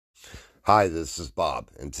Hi, this is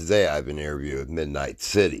Bob, and today I have an interview with Midnite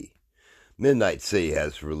City. Midnite City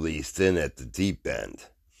has released In at the Deep End.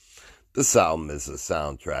 This album is the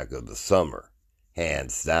soundtrack of the summer,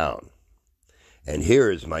 hands down. And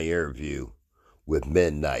here is my interview with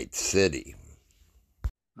Midnite City.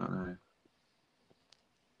 Uh,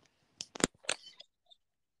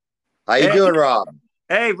 How you Hey, doing, Rob?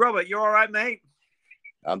 hey, Robert, you all right, mate?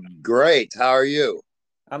 I'm great. How are you?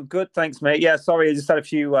 I'm good, thanks, mate. Yeah, sorry, I just had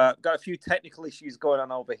got a few technical issues going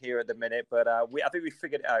on over here at the minute, but I think we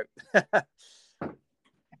figured it out.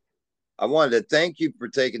 I wanted to thank you for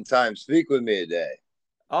taking time to speak with me today.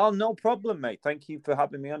 Oh, no problem, mate. Thank you for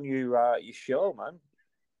having me on your show, man.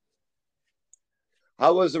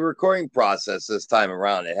 How was the recording process this time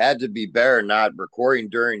around? It had to be better not recording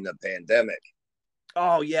during the pandemic.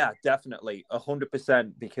 Oh yeah, definitely,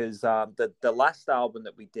 100%. Because the last album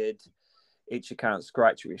that we did, Itch Account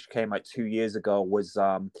Scratch, which came out 2 years ago, was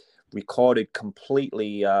recorded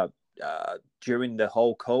completely during the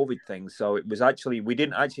whole COVID thing. So it was actually we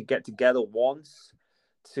didn't actually get together once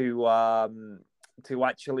to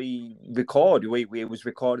actually record. We it was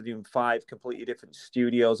recorded in five completely different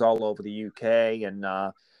studios all over the UK, and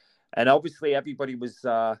obviously everybody was.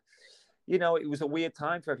 It was a weird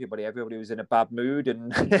time for everybody. Everybody was in a bad mood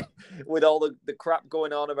and with all the crap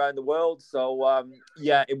going on around the world. So,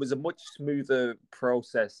 yeah, it was a much smoother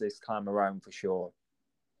process this time around for sure.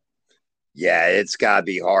 Yeah, it's got to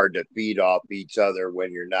be hard to feed off each other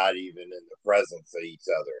when you're not even in the presence of each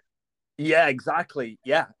other. Yeah, exactly.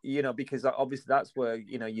 Yeah, because obviously that's where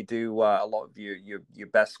you do a lot of your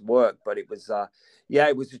best work. But it was, yeah,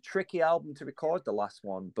 it was a tricky album to record, the last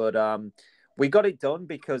one. But we got it done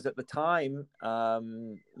because at the time,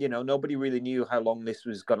 nobody really knew how long this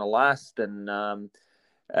was going to last, and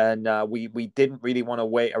we didn't really want to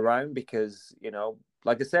wait around because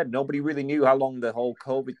like I said, nobody really knew how long the whole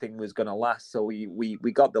COVID thing was going to last. So we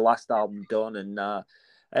got the last album done, and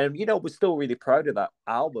we're still really proud of that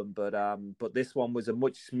album. But this one was a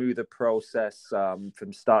much smoother process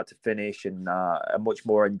from start to finish, and a much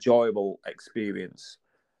more enjoyable experience.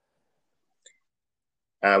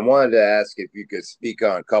 I wanted to ask if you could speak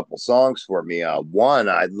on a couple songs for me. One,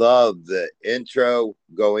 I love the intro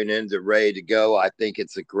going into Ready to Go. I think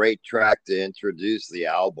it's a great track to introduce the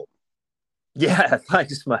album. Yeah,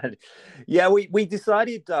 thanks, man. Yeah, we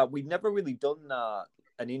decided we'd never really done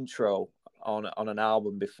an intro on an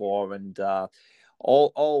album before, and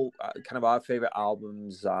all kind of our favorite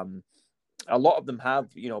albums. A lot of them have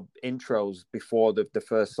intros before the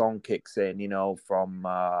first song kicks in. From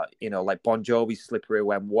like Bon Jovi's "Slippery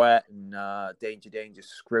When Wet" and "Danger Danger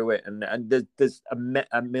Screw It," and there's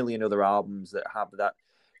a million other albums that have that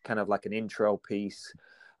kind of like an intro piece.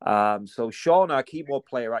 So Sean, our keyboard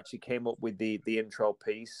player, actually came up with the intro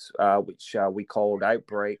piece, which we called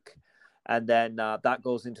 "Outbreak," and then that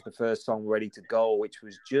goes into the first song, "Ready to Go," which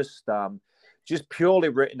was just purely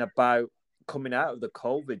written about coming out of the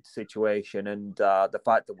COVID situation, and the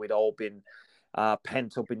fact that we'd all been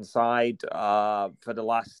pent up inside for the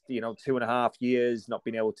last 2.5 years, not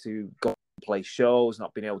being able to go play shows,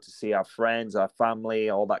 not being able to see our friends, our family,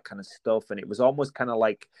 all that kind of stuff. And it was almost kind of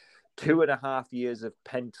like 2.5 years of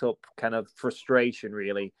pent up kind of frustration,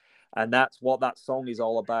 really. And that's what that song is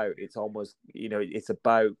all about. It's almost, it's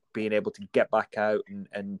about being able to get back out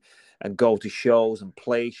and go to shows and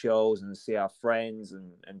play shows and see our friends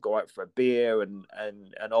and go out for a beer and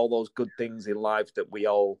all those good things in life that we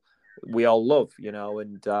all love,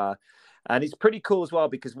 and it's pretty cool as well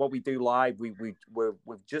because what we do live, we've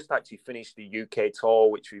just actually finished the UK tour,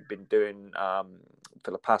 which we've been doing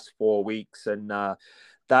for the past 4 weeks, and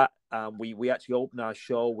that we actually open our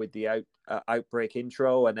show with the outbreak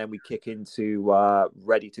intro, and then we kick into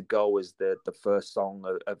 "Ready to Go" as the first song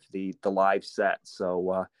of the live set.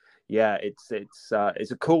 So yeah, it's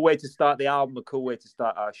a cool way to start the album, a cool way to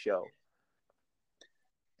start our show.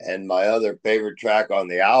 And my other favorite track on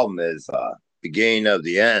the album is Beginning of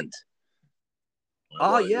the End. I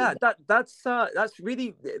Oh wanted yeah, to,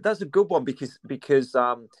 that's a good one because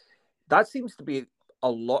that seems to be a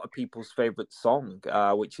lot of people's favorite song,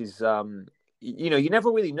 which is you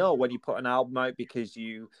never really know when you put an album out because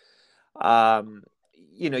um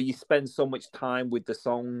you spend so much time with the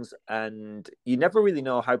songs and you never really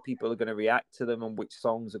know how people are going to react to them and which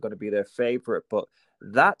songs are going to be their favorite. But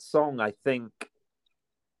that song, I think,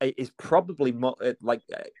 is probably like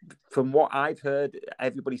from what I've heard,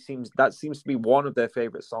 everybody seems to be one of their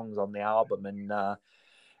favorite songs on the album, and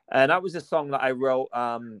that was a song that I wrote.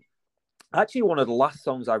 Actually, one of the last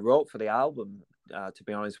songs I wrote for the album, to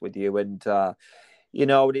be honest with you, and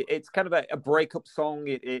it's kind of a breakup song.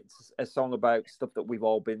 It's a song about stuff that we've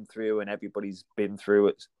all been through and everybody's been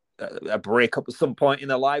through a breakup at some point in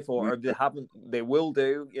their life, or if they haven't, they will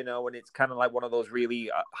do, you know, and it's kind of like one of those really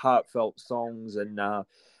heartfelt songs. And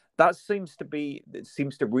that seems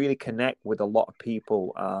to really connect with a lot of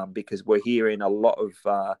people, because we're hearing a lot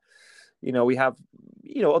of, you know, we have,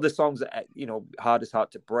 you know, other songs that, you know, Hardest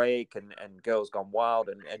Heart to Break and Girls Gone Wild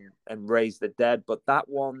and Raise the Dead, but that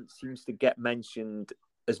one seems to get mentioned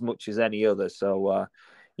as much as any other. So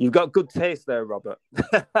you've got good taste there, Robert.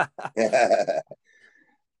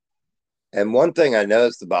 And one thing I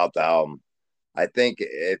noticed about the album, I think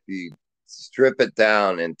if you strip it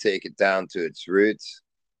down and take it down to its roots,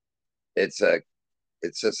 it's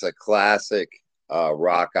just a classic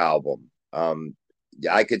rock album.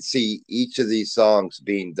 I could see each of these songs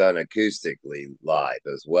being done acoustically live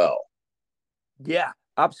as well. Yeah,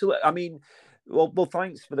 absolutely. I mean, well,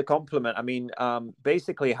 thanks for the compliment. I mean,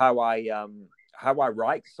 basically how I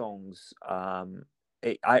write songs,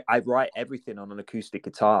 I write everything on an acoustic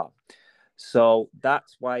guitar. So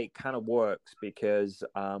that's why it kind of works, because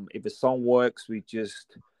if a song works with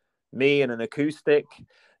just me and an acoustic,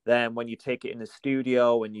 then when you take it in the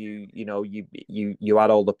studio and you add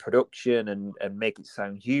all the production and make it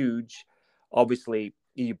sound huge, obviously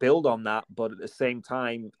you build on that, but at the same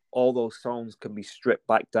time all those songs can be stripped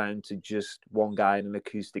back down to just one guy and an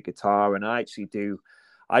acoustic guitar. And I do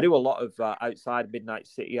a lot of outside Midnite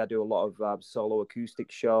City. I do a lot of solo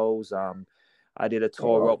acoustic shows. I did a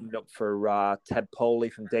tour opening up for Ted Poley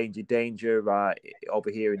from Danger Danger over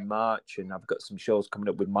here in March, and I've got some shows coming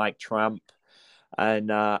up with Mike Tramp.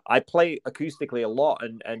 And I play acoustically a lot,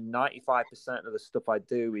 and 95% of the stuff I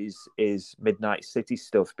do is Midnite City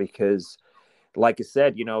stuff, because, like I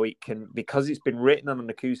said, you know, because it's been written on an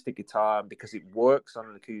acoustic guitar and because it works on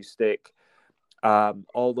an acoustic.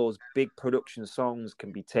 All those big production songs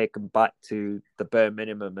can be taken back to the bare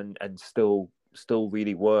minimum and still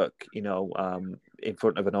really work, you know, in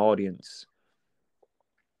front of an audience.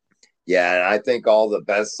 Yeah, and I think all the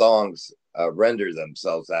best songs render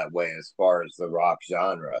themselves that way as far as the rock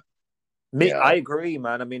genre. I agree,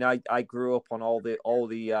 man. I mean, I grew up on all the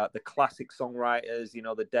classic songwriters, you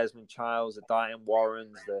know, the Desmond Childs, the Diane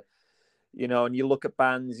Warrens, you know, and you look at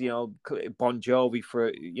bands, you know, Bon Jovi,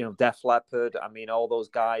 for, you know, Def Leppard. I mean, all those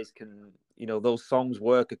guys can, you know, those songs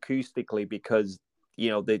work acoustically because, you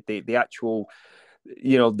know, the actual,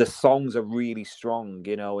 you know, the songs are really strong,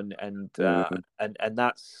 you know, and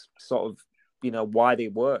that's sort of, you know, why they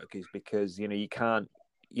work, is because, you know, you can't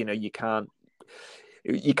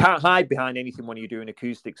hide behind anything when you're doing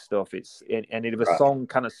acoustic stuff. And if a song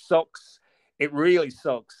kind of sucks, it really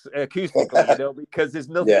sucks acoustically, you know, because there's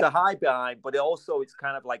nothing to hide behind. But it's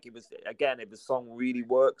kind of like, if the song really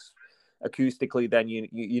works acoustically, then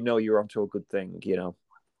you know you're onto a good thing, you know.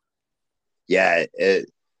 Yeah, the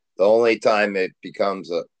only time it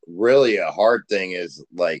becomes really a hard thing is,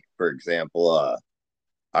 like, for example,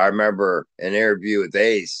 I remember an interview with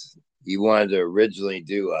Ace. He wanted to originally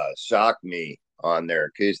do Shock Me on their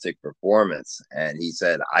acoustic performance, and he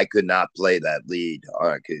said I could not play that lead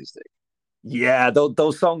on acoustic. Yeah,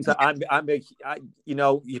 those songs that you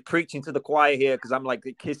know, you're preaching to the choir here, because I'm like,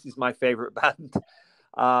 Kiss is my favorite band.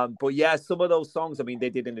 But yeah, some of those songs, I mean, they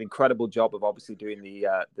did an incredible job of obviously doing the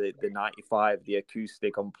 95, the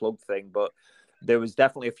acoustic unplugged thing, but there was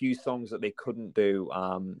definitely a few songs that they couldn't do.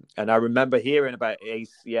 And I remember hearing about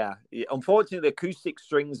Ace. Yeah, unfortunately, the acoustic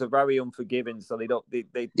strings are very unforgiving, so they don't bend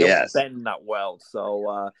that well.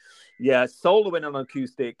 So yeah, soloing on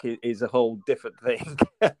acoustic is a whole different thing.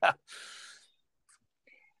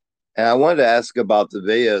 And I wanted to ask about the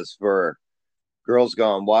videos for Girls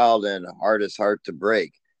Gone Wild and Hardest Heart to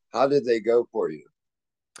Break. How did they go for you?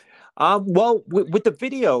 Well, with the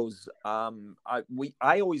videos,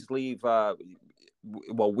 I always leave.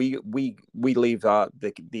 We leave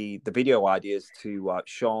the video ideas to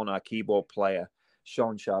Sean, our keyboard player,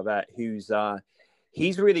 Sean Charvet, who's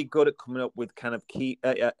he's really good at coming up with kind of key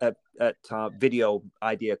video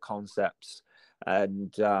idea concepts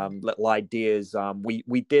and little ideas.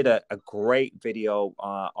 We did a great video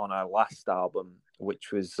on our last album,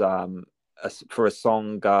 which was for a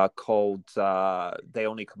song called "They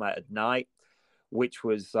Only Come Out at Night," which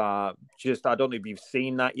was just, I don't know if you've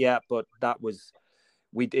seen that yet, but that was,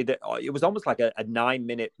 we did it. It was almost like a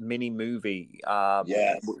 9-minute mini movie.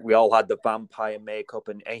 Yes. We all had the vampire makeup,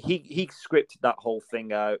 and he scripted that whole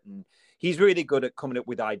thing out, and he's really good at coming up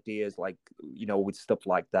with ideas, like, you know, with stuff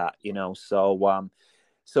like that, you know. So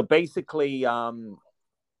basically,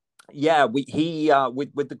 yeah, with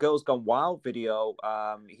the Girls Gone Wild video,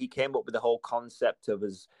 he came up with the whole concept of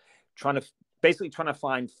us basically trying to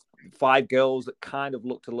find 5 girls that kind of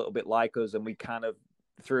looked a little bit like us, and we kind of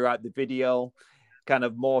threw out the video. kind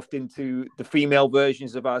of morphed into the female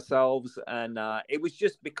versions of ourselves. And it was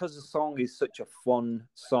just because the song is such a fun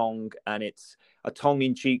song, and it's a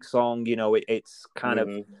tongue-in-cheek song. It's kind of,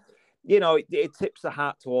 it tips the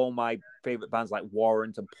hat to all my favorite bands like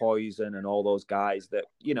Warrant and Poison and all those guys that,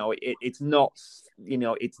 it's not,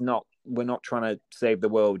 we're not trying to save the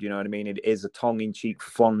world. You know what I mean? It is a tongue-in-cheek,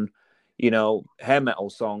 fun, hair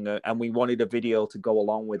metal song. And we wanted a video to go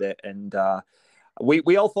along with it. And,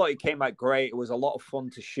 we all thought it came out great. It was a lot of fun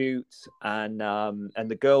to shoot, and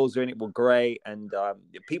the girls in it were great, and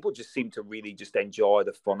people just seemed to really just enjoy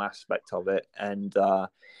the fun aspect of it. And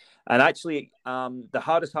actually, the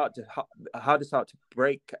hardest heart to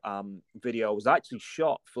break video was actually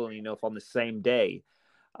shot, funnily enough, on the same day.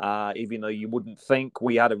 Even though you wouldn't think,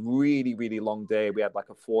 we had a really, really long day. We had like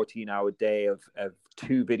a 14-hour day of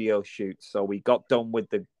 2 video shoots. So we got done with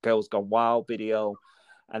the Girls Gone Wild video,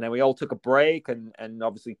 and then we all took a break and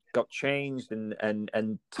obviously got changed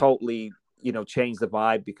and totally, changed the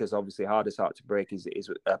vibe, because obviously Hardest Heart to Break is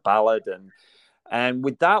a ballad. And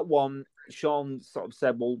with that one, Sean sort of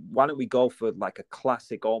said, well, why don't we go for like a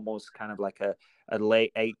classic, almost kind of like a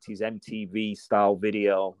late 80s MTV style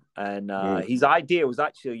video. And his idea was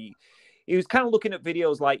actually, he was kind of looking at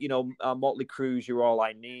videos like, Motley Crue's You're All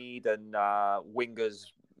I Need, and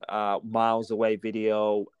Winger's Miles Away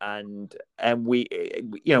video, and we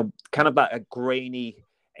kind of like a grainy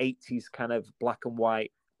 80s kind of black and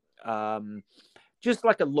white, just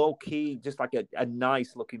like a low key, just like a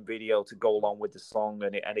nice looking video to go along with the song,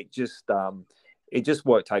 and it just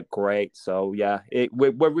worked out great. So yeah,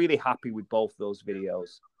 we're really happy with both those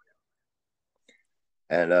videos.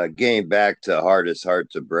 And getting back to Hardest Heart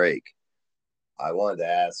to Break, I wanted to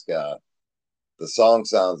ask, the song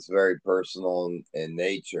sounds very personal in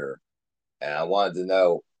nature, and I wanted to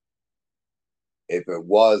know if it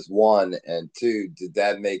was, one, and two, did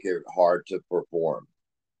that make it hard to perform?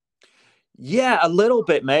 Yeah, a little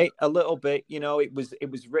bit, mate. A little bit. It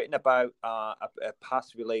was written about a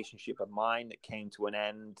past relationship of mine that came to an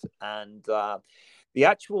end, and the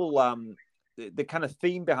actual the kind of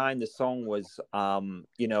theme behind the song was,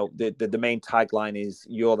 the main tagline is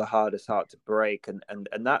 "You're the hardest heart to break," and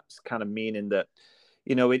that's kind of meaning that,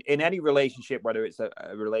 in any relationship, whether it's a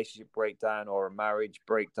relationship breakdown or a marriage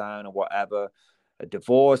breakdown or whatever, a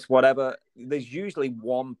divorce, whatever, there's usually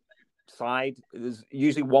one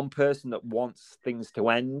person that wants things to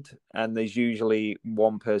end, and there's usually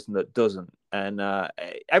one person that doesn't. And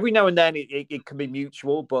every now and then it can be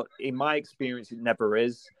mutual, but in my experience, it never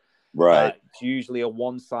is. Right. It's usually a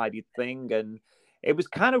one-sided thing. And it was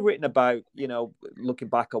kind of written about, looking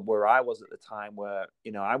back at where I was at the time, where,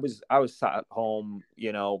 I was sat at home,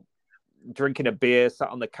 drinking a beer, sat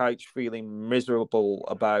on the couch, feeling miserable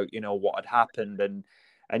about, what had happened.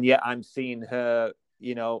 And yet I'm seeing her,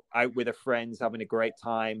 out with her friends, having a great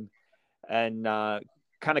time. And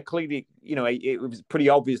kind of clearly, it was pretty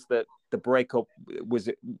obvious that the breakup was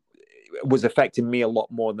affecting me a lot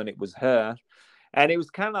more than it was her. And it was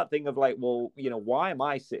kind of that thing of like, well, why am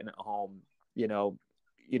I sitting at home,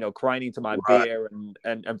 crying into my beer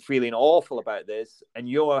and feeling awful about this, and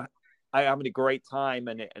you're having a great time,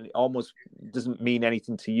 and it almost doesn't mean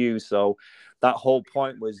anything to you. So that whole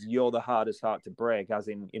point was, you're the hardest heart to break, as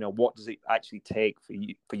in, what does it actually take for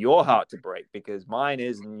you, for your heart to break? Because mine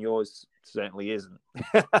is, and yours certainly isn't.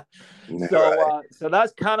 So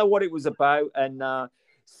that's kind of what it was about. And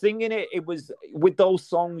singing it was, with those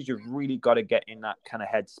songs, you've really got to get in that kind of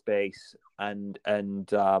headspace, and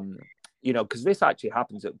because this actually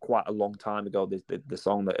happens at quite a long time ago. The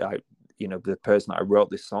song that the person that I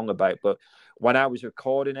wrote this song about, but when I was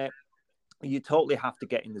recording it, you totally have to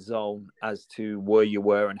get in the zone as to where you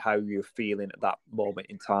were and how you're feeling at that moment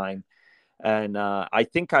in time. And I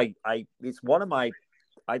think it's one of my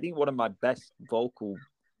best vocal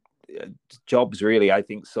jobs, really, I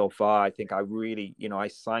think, so far. I think I really, I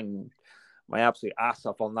sang my absolute ass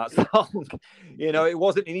off on that song. It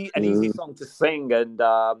wasn't an easy song to sing, and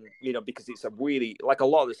because it's a really, like a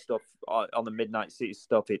lot of the stuff on the Midnite City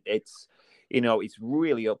stuff, it's it's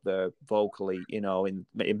really up there vocally, in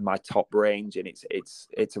my top range, and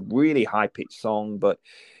it's a really high pitched song. But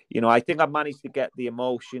I think I managed to get the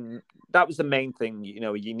emotion. That was the main thing.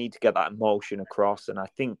 You need to get that emotion across, and I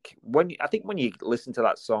think when you listen to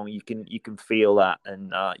that song, you can feel that,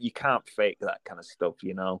 and you can't fake that kind of stuff.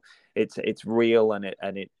 It's real, and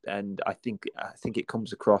I think it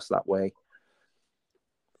comes across that way.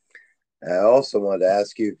 I also wanted to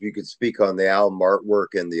ask you if you could speak on the album artwork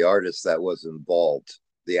and the artist that was involved.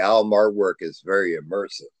 The album artwork is very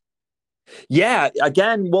immersive. Yeah,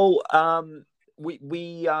 again, well,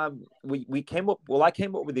 we came up. Well, I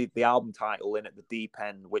came up with the album title In at the Deep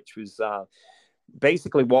End, which was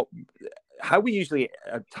basically how we usually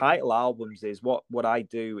title albums is what I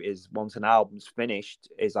do is once an album's finished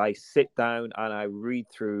is I sit down and I read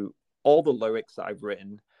through all the lyrics that I've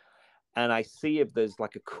written, and I see if there's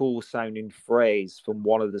like a cool sounding phrase from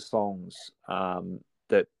one of the songs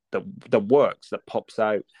that works, that pops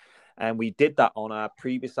out. And we did that on our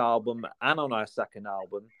previous album and on our second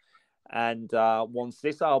album. And once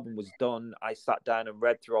this album was done, I sat down and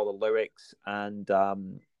read through all the lyrics, and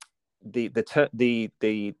the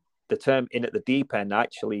term "in at the deep end"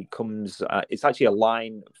 actually comes. It's actually a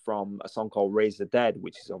line from a song called "Raise the Dead,"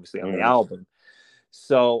 which is obviously on the album.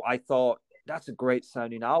 So I thought that's a great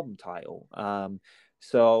sounding album title.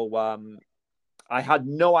 I had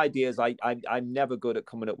no ideas. I'm never good at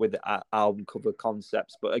coming up with album cover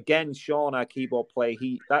concepts. But again, Sean, our keyboard player,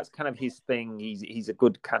 that's kind of his thing. He's a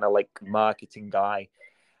good kind of like marketing guy,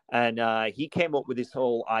 and he came up with this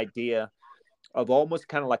whole idea of almost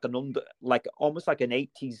kind of like almost like an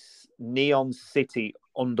 80s neon city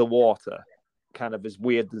underwater, kind of as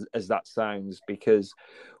weird as that sounds, because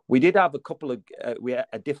we did have a couple of we had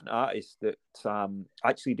a different artist that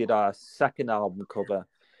actually did our second album cover.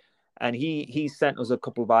 And he sent us a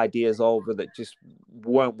couple of ideas over that just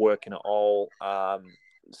weren't working at all.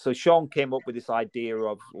 So Sean came up with this idea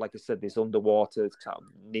of, like I said, this underwater kind of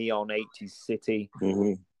neon 80s city.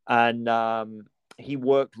 And he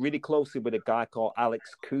worked really closely with a guy called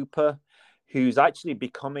Alex Cooper, who's actually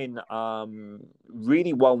becoming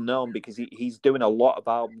really well known because he's doing a lot of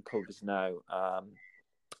album covers now.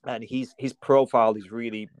 And his profile is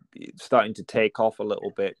really starting to take off a little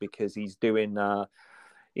bit because he's doing...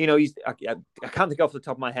 I can't think off the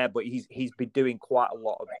top of my head, but he's been doing quite a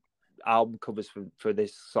lot of album covers for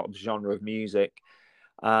this sort of genre of music.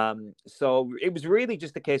 So it was really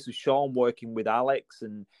just a case of Sean working with Alex,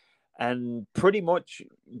 and pretty much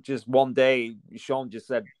just one day Sean just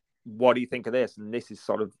said, "What do you think of this?" And this is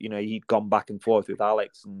sort of, he'd gone back and forth with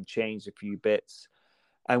Alex and changed a few bits,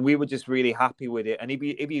 and we were just really happy with it. And if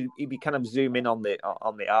you kind of zoom in on the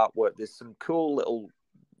artwork, there's some cool little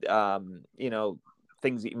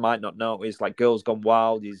things that you might not notice, like "Girls Gone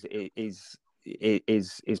Wild" is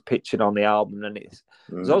pictured on the album, and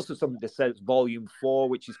there's also something that says Volume 4,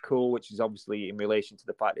 which is cool, which is obviously in relation to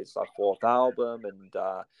the fact it's our fourth album. And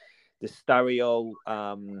the stereo,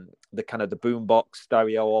 the kind of the boombox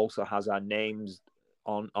stereo, also has our names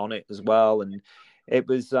on it as well. And it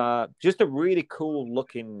was just a really cool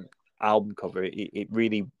looking album cover. It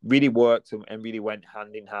really, really worked and really went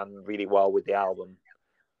hand in hand really well with the album.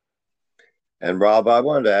 And Rob, I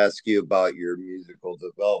wanted to ask you about your musical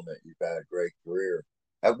development. You've had a great career.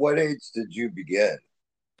 At what age did you begin?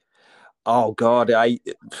 Oh God, I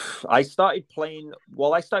started playing.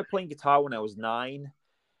 Well, I started playing guitar when I was 9,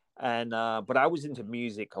 and but I was into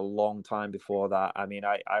music a long time before that. I mean,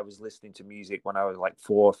 I was listening to music when I was like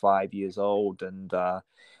 4 or 5 years old, and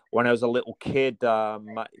when I was a little kid,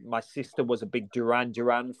 my sister was a big Duran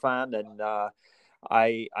Duran fan, and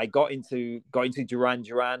I got into Duran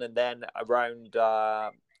Duran, and then around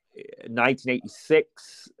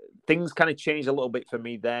 1986, things kind of changed a little bit for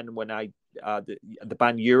me. Then when the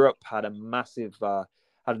band Europe had a massive had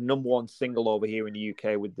a #1 single over here in the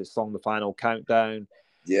UK with the song "The Final Countdown."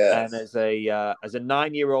 Yes. And as a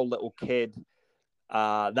 9-year-old little kid,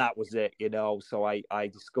 that was it, So I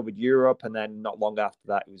discovered Europe, and then not long after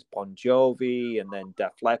that, it was Bon Jovi, and then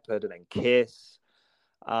Def Leppard, and then Kiss.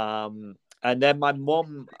 And then my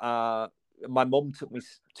mum took me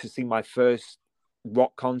to see my first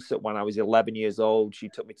rock concert when I was 11 years old. She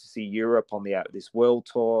took me to see Europe on the Out of This World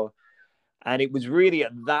tour. And it was really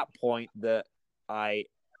at that point that I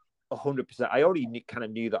 100%, I already kind of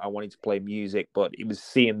knew that I wanted to play music, but it was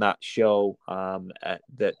seeing that show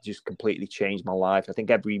that just completely changed my life. I think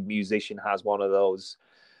every musician has one of those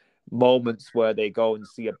moments where they go and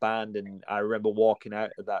see a band. And I remember walking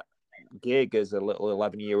out of that gig as a little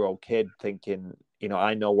 11-year-old kid thinking,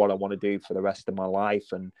 I know what I want to do for the rest of my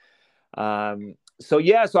life. And so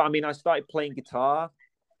I mean, I started playing guitar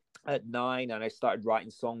at 9, and I started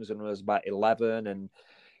writing songs when I was about 11, and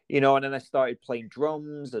and then I started playing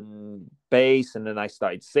drums and bass, and then I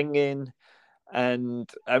started singing,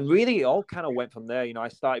 and really it all kind of went from there. I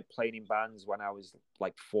started playing in bands when I was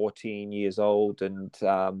like 14 years old, and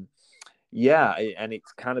and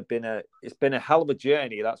it's kind of been a hell of a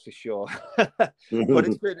journey, that's for sure. But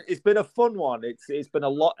it's been a fun one. It's been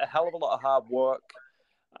a hell of a lot of hard work,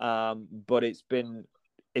 but it's been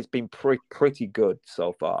pretty good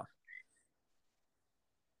so far.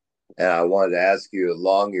 And I wanted to ask you,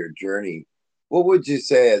 along your journey, what would you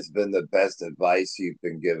say has been the best advice you've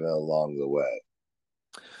been given along the way?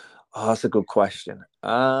 Oh, that's a good question.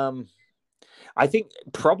 I think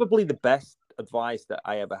probably the best advice that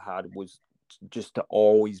I ever had was just to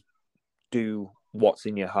always do what's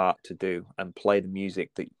in your heart to do and play the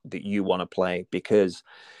music that you want to play. Because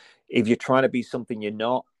if you're trying to be something you're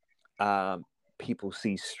not, people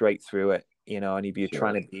see straight through it, and if you're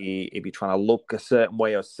Sure. if you're trying to look a certain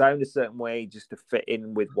way or sound a certain way just to fit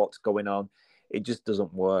in with what's going on, it just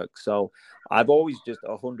doesn't work. So I've always just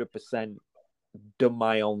 100% done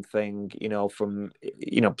my own thing, from,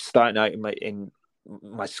 starting out in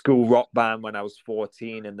my school rock band when I was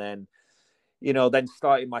 14, and then, then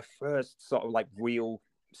starting my first sort of like real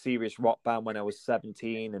serious rock band when I was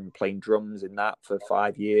 17, and playing drums in that for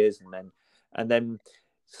 5 years, and then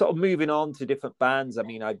sort of moving on to different bands. I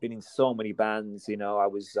mean, I've been in so many bands. I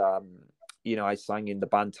was I sang in the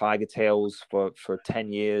band Tiger Tails for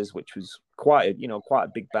 10 years, which was quite a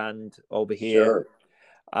big band over here. Sure.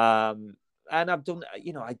 And I've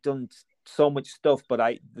done so much stuff, but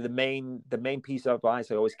the main piece of advice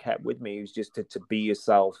I always kept with me was just to be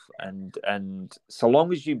yourself, and so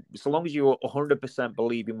long as you 100%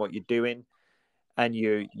 believe in what you're doing, and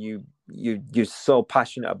you're so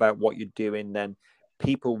passionate about what you're doing, then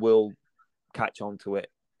people will catch on to it,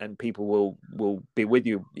 and people will be with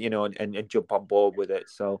you, and jump on board with it.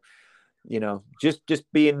 So,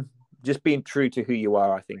 just being true to who you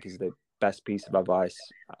are, I think, is the best piece of advice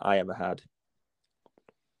I ever had.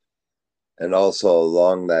 And also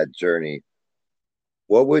along that journey,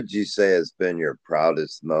 what would you say has been your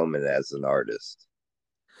proudest moment as an artist?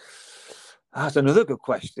 That's another good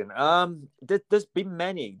question. There's been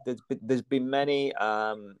many. There's been many.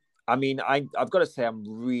 I mean, I've got to say I'm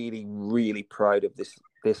really, really proud of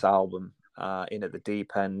this album, In at the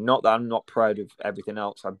Deep End. Not that I'm not proud of everything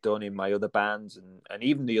else I've done in my other bands, and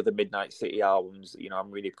even the other Midnite City albums, I'm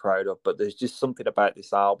really proud of. But there's just something about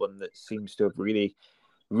this album that seems to have really,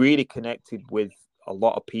 really connected with a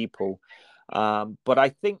lot of people. But I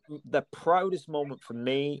think the proudest moment for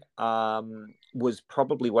me was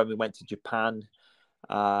probably when we went to Japan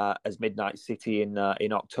as Midnite City in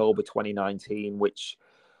October 2019, which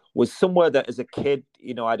was somewhere that as a kid,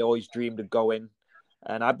 I'd always dreamed of going.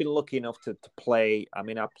 And I've been lucky enough to play. I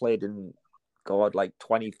mean, I played in, God, like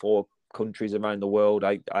 24 countries around the world.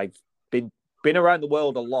 I've been around the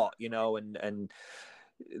world a lot, and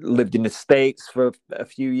lived in the States for a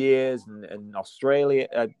few years, and Australia.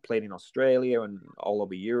 I played in Australia and all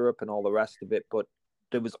over Europe and all the rest of it. But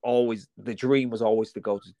the dream was always to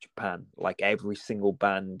go to Japan. Like every single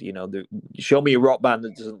band, show me a rock band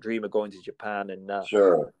that doesn't dream of going to Japan. And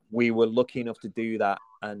Sure. we were lucky enough to do that.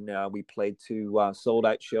 And we played two sold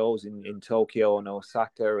out shows in Tokyo and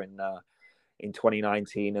Osaka in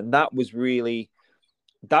 2019. And that was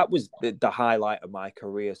the highlight of my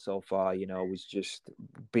career so far, was just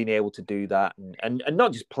being able to do that, and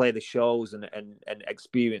not just play the shows and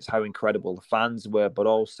experience how incredible the fans were, but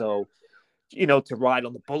also, to ride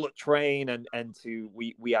on the bullet train, and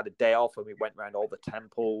we had a day off and we went around all the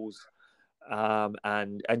temples,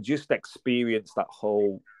 and just experience that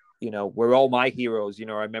whole, we're all my heroes. I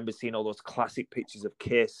remember seeing all those classic pictures of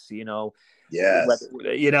Kiss, Yes.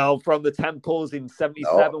 from the temples in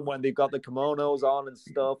 '77 No. when they've got the kimonos on and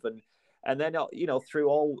stuff, and then through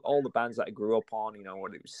all the bands that I grew up on,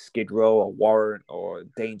 whether it was Skid Row or Warrant or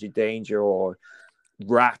Danger or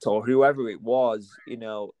Rat or whoever it was,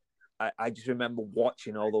 I just remember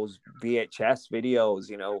watching all those VHS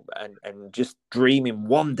videos, and just dreaming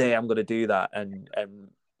one day I'm going to do that, and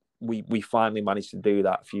we finally managed to do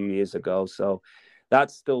that a few years ago. So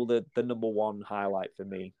that's still the number one highlight for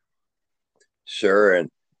me. Sure.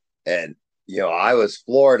 And I was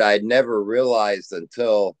floored. I'd never realized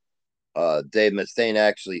until Dave Mustaine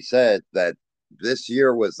actually said that this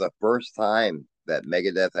year was the first time that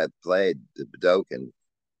Megadeth had played the Budokan.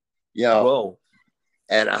 Whoa.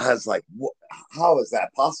 And I was like, how is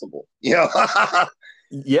that possible? Yeah.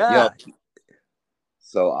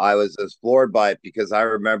 So I was just floored by it because I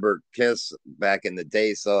remember Kiss back in the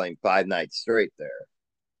day selling 5 nights straight there.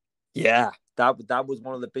 Yeah, that was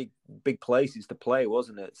one of the big places to play,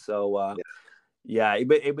 wasn't it? So yeah,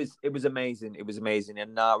 it was amazing. It was amazing,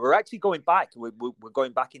 and we're actually going back. We're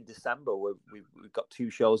going back in December. We've got 2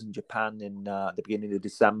 shows in Japan in the beginning of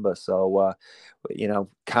December. So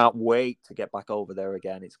can't wait to get back over there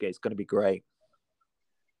again. It's going to be great.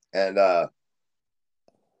 And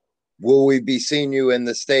will we be seeing you in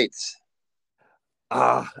the States?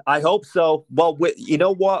 I hope so. Well, you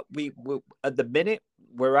know what? We at the minute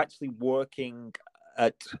we're actually working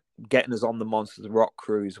at getting us on the Monsters Rock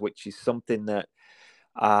cruise, which is something that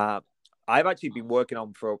I've actually been working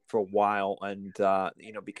on for a while, and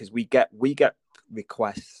because we get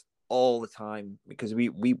requests all the time, because we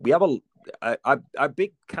have a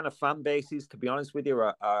big kind of fan bases. To be honest with you,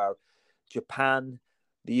 are Japan,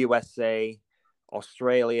 the USA,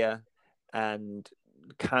 Australia, and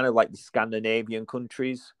kind of like the Scandinavian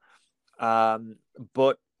countries.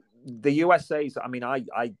 But the USA's, I mean, I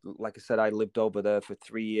like I said, I lived over there for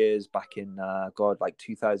 3 years back in like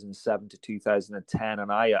 2007 to 2010,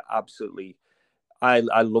 and I absolutely, I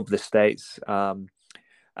love the States,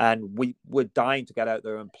 and we were dying to get out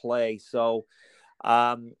there and play. So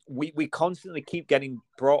we constantly keep getting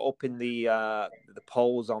brought up in the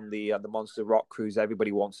polls on the Monster Rock Cruise.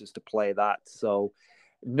 Everybody wants us to play that, so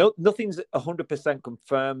nothing's 100%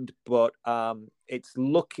 confirmed, but it's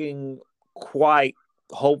looking quite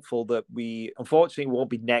hopeful that we, unfortunately, won't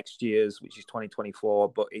be next year's, which is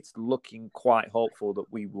 2024, but it's looking quite hopeful that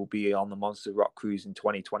we will be on the Monster Rock Cruise in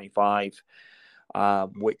 2025,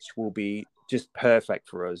 which will be just perfect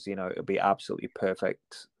for us. You know, it'll be absolutely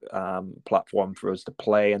perfect platform for us to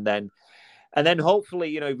play, and then hopefully,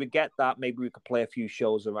 you know, if we get that, maybe we could play a few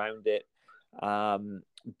shows around it.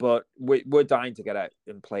 But we're dying to get out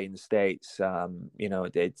and play in the States. You know,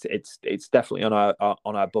 it's definitely on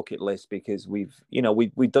our bucket list, because we've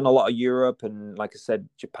done a lot of Europe, and like I said,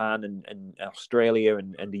 Japan and Australia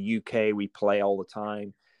and the UK we play all the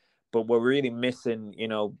time, but we're really missing, you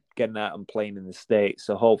know, getting out and playing in the States.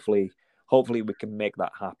 So hopefully we can make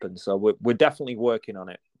that happen. So we're definitely working on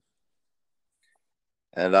it.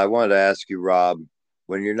 And I wanted to ask you, Rob,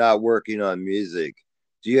 when you're not working on music,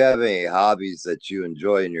 do you have any hobbies that you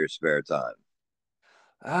enjoy in your spare time?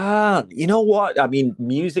 You know what? I mean,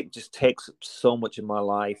 music just takes up so much of my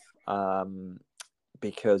life.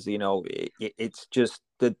 Because you know it's just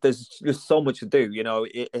that there's just so much to do, you know,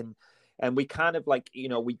 and we kind of like, you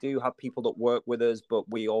know, we do have people that work with us, but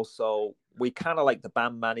we kind of like the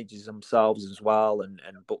band managers themselves as well, and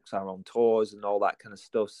books our own tours and all that kind of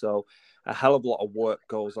stuff. So a hell of a lot of work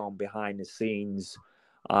goes on behind the scenes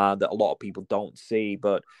that a lot of people don't see.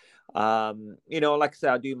 But you know, like I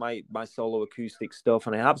said, I do my solo acoustic stuff,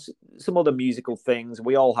 and I have some other musical things.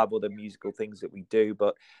 We all have other musical things that we do,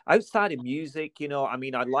 but outside of music, you know, I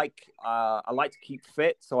mean, I like to keep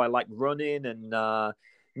fit, so I like running, and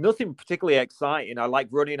nothing particularly exciting. I like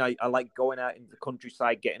running. I like going out into the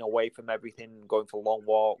countryside, getting away from everything, going for long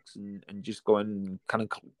walks, and just going kind of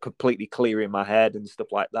completely clearing my head and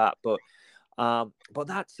stuff like that. But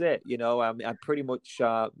that's it, you know. I mean, I pretty much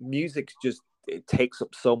music's just, it takes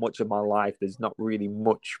up so much of my life. There's not really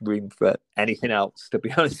much room for anything else, to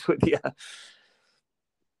be honest with you.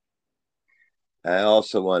 I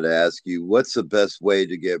also wanted to ask you, what's the best way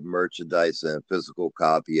to get merchandise and a physical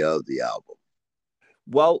copy of the album?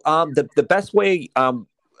 Well, the best way of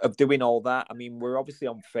doing all that, I mean, we're obviously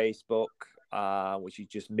on Facebook, which is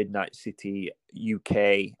just Midnite City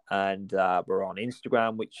UK, and we're on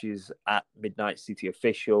Instagram, which is at Midnite City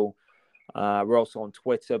Official. We're also on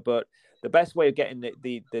Twitter, but the best way of getting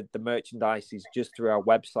the merchandise is just through our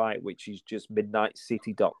website, which is just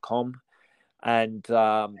midnitecity.com. And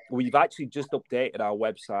we've actually just updated our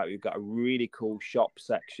website. We've got a really cool shop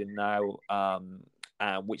section now,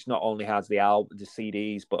 which not only has the album, the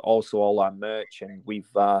CDs, but also all our merch. And we've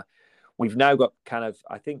now got kind of,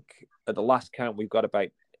 I think at the last count, we've got about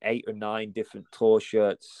 8 or 9 different tour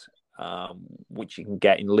shirts, which you can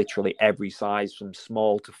get in literally every size from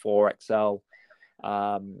small to 4XL.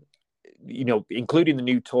 You know, including the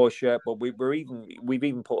new tour shirt, but we've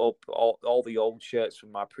even put up all the old shirts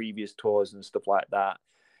from our previous tours and stuff like that.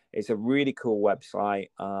 It's a really cool website.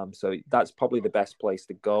 So that's probably the best place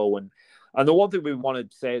to go. And the one thing we want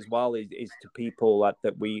to say as well is to people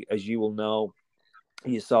that we, as you will know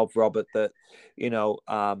yourself, Robert, that, you know,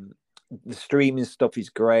 the streaming stuff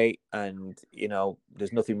is great, and, you know,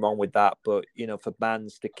 there's nothing wrong with that. But, you know, for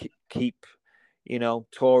bands to keep you know,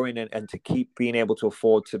 touring, and to keep being able to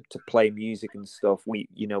afford to play music and stuff,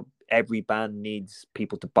 every band needs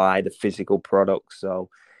people to buy the physical product. So,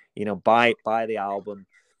 you know, buy the album,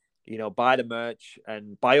 you know, buy the merch,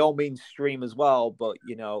 and by all means stream as well. But,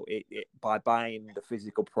 you know, by buying the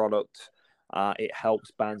physical product, it helps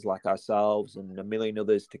bands like ourselves and a million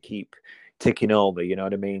others to keep ticking over. You know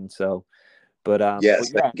what I mean? So, Yes, but yeah,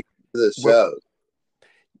 thank you for the show.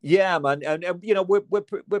 yeah, man, and you know, we're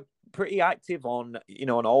pretty active on, you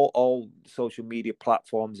know, on all social media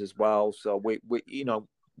platforms as well. So we you know,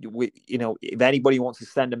 if anybody wants to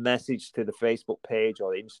send a message to the Facebook page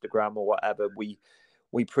or Instagram or whatever, we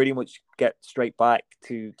pretty much get straight back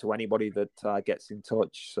to anybody that gets in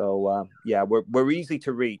touch. So yeah, we're easy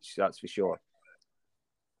to reach, that's for sure.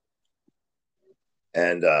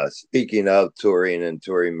 And speaking of touring and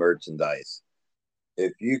touring merchandise,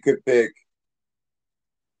 if you could pick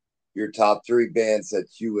your top 3 bands that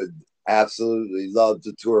you would absolutely love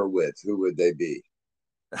to tour with, who would they be?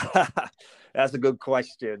 That's a good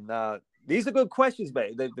question. These are good questions,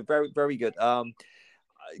 mate. They're very, very good.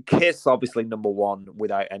 Kiss, obviously, number one,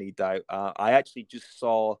 without any doubt. I actually just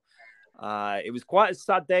saw. It was quite a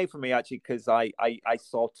sad day for me actually because I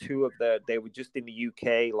saw two of they were just in the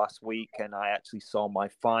UK last week, and I actually saw my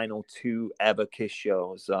final two ever Kiss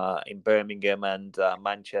shows in Birmingham and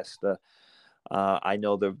Manchester. I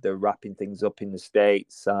know they're wrapping things up in the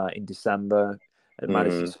States in December at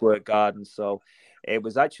Madison Square Garden. So it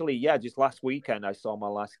was actually, yeah, just last weekend I saw my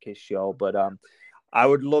last Kiss show. But I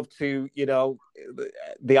would love to,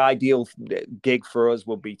 the ideal gig for us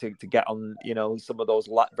would be to get on, some of those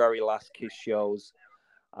very last Kiss shows.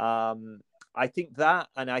 I think that,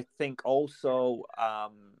 and I think also,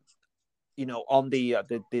 on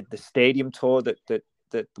the stadium tour that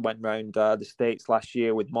went around the States last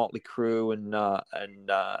year with Motley Crue and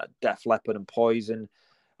Def Leppard and Poison,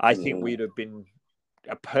 I think we'd have been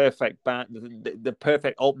a perfect band, the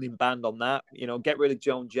perfect opening band on that. Get rid of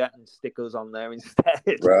Joan Jett and stick us on there instead.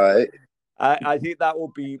 Right. I think that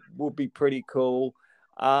would be pretty cool.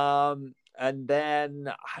 And then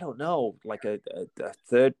I don't know, like a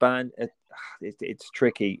third band. It's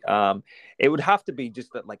tricky. It would have to be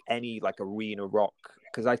just that, like any like arena rock,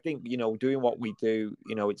 because I think doing what we do,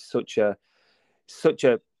 it's such a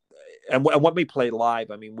and when we play live,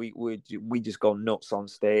 I mean, we just go nuts on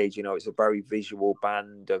stage. It's a very visual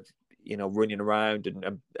band of running around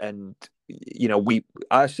and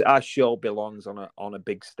our show belongs on a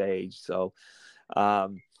big stage. So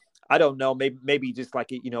I don't know, maybe just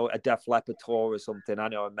like a Def Leppard tour or something. I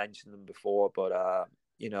know I mentioned them before, but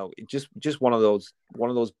just one of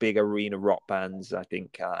those big arena rock bands. I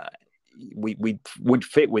think we would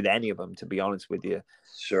fit with any of them, to be honest with you.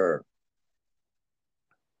 Sure.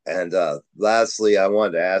 And lastly, I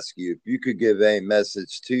wanted to ask you if you could give a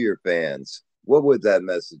message to your fans, what would that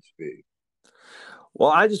message be? Well,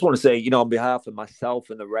 I just want to say, on behalf of myself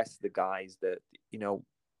and the rest of the guys, that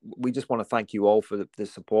we just want to thank you all for the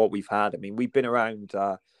support we've had. I mean, we've been around.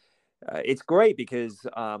 It's great because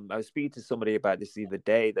I was speaking to somebody about this the other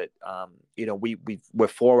day that we're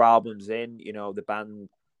 4 albums in. The band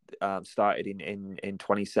started in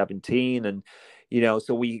 2017, and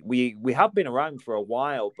so we have been around for a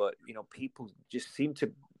while, but people just seem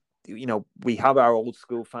to, we have our old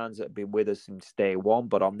school fans that have been with us since day one,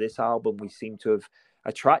 but on this album we seem to have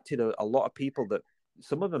attracted a lot of people that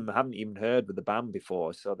some of them haven't even heard of the band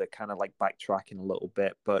before, so they're kind of like backtracking a little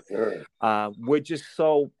bit. But Sure. We're just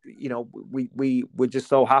so we're just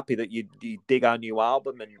so happy that you dig our new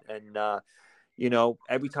album, and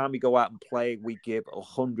every time we go out and play, we give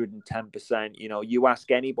 110%. You ask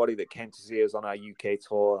anybody that came to see us on our UK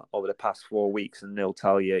tour over the past 4 weeks, and they'll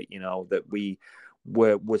tell you, that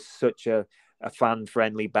we're such a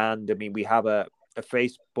fan-friendly band. I mean, we have a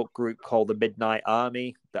Facebook group called the Midnite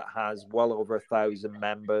Army that has well over 1,000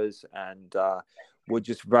 members, and we're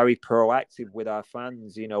just very proactive with our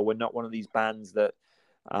fans. We're not one of these bands that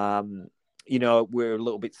we're a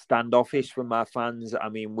little bit standoffish from our fans. I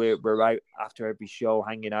mean, we're out after every show,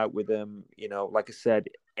 hanging out with them. Like I said,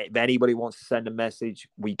 if anybody wants to send a message,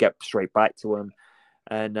 we get straight back to them,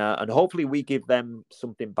 and hopefully we give them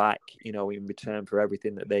something back, in return for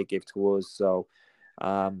everything that they give to us. So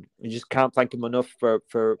we just can't thank them enough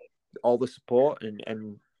for all the support,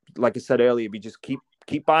 and like I said earlier, we just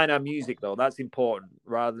keep buying our music though. That's important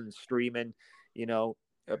rather than streaming.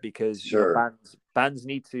 Because Sure. bands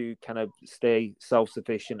need to kind of stay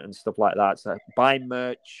self-sufficient and stuff like that. So buying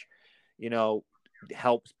merch,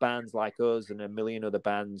 helps bands like us and a million other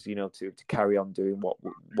bands, to carry on doing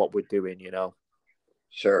what we're doing.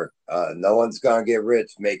 Sure. No one's gonna get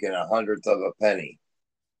rich making a hundredth of a penny.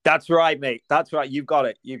 That's right, mate. That's right. You've got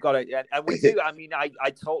it. And we do. I mean, I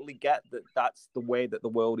totally get that. That's the way that the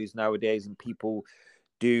world is nowadays, and people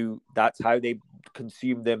that's how they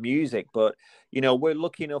consume their music. But we're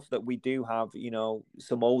lucky enough that we do have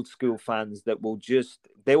some old school fans that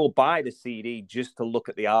they will buy the CD just to look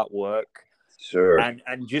at the artwork, Sure. and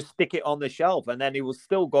just stick it on the shelf, and then he will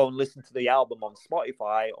still go and listen to the album on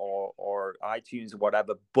Spotify or iTunes or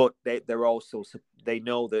whatever. But they're also, they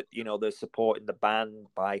know that they're supporting the band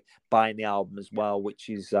by buying the album as well, which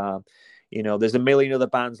is there's a million other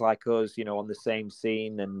bands like us on the same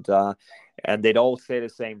scene, and they'd all say the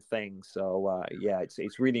same thing. So yeah,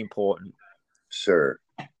 it's really important. Sure.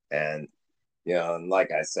 And and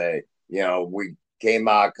like I say, we came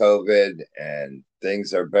out of COVID and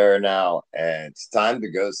things are better now, and it's time to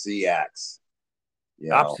go see acts.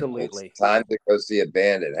 It's Absolutely. time to go see a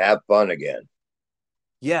band and have fun again.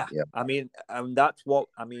 Yeah. Yeah. I mean, that's what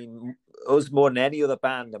I mean. Us more than any other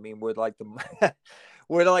band. I mean, we're like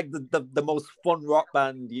we're like the most fun rock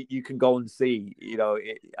band you can go and see,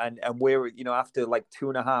 and we're, after like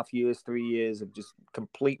 2.5 years, 3 years of just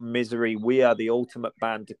complete misery, we are the ultimate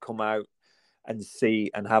band to come out and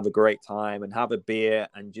see and have a great time and have a beer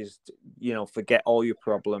and just, forget all your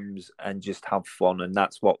problems and just have fun. And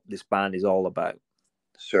that's what this band is all about.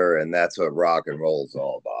 Sure. And that's what rock and roll is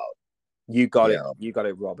all about. You got it. You got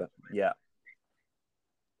it, Robert. Yeah.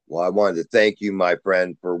 Well, I wanted to thank you, my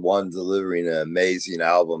friend, for one, delivering an amazing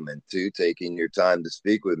album, and two, taking your time to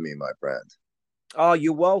speak with me, my friend. Oh,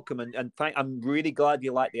 you're welcome, and I'm really glad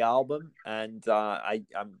you like the album, and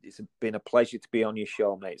it's been a pleasure to be on your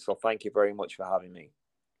show, mate. So thank you very much for having me.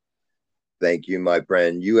 Thank you, my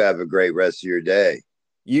friend. You have a great rest of your day.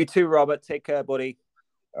 You too, Robert. Take care, buddy.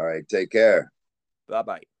 All right, take care.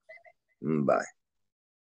 Bye-bye. Bye.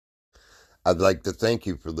 I'd like to thank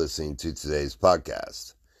you for listening to today's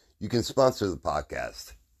podcast. You can sponsor the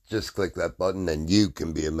podcast. Just click that button and you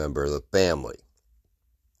can be a member of the family.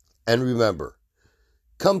 And remember,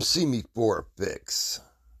 come see me for a fix.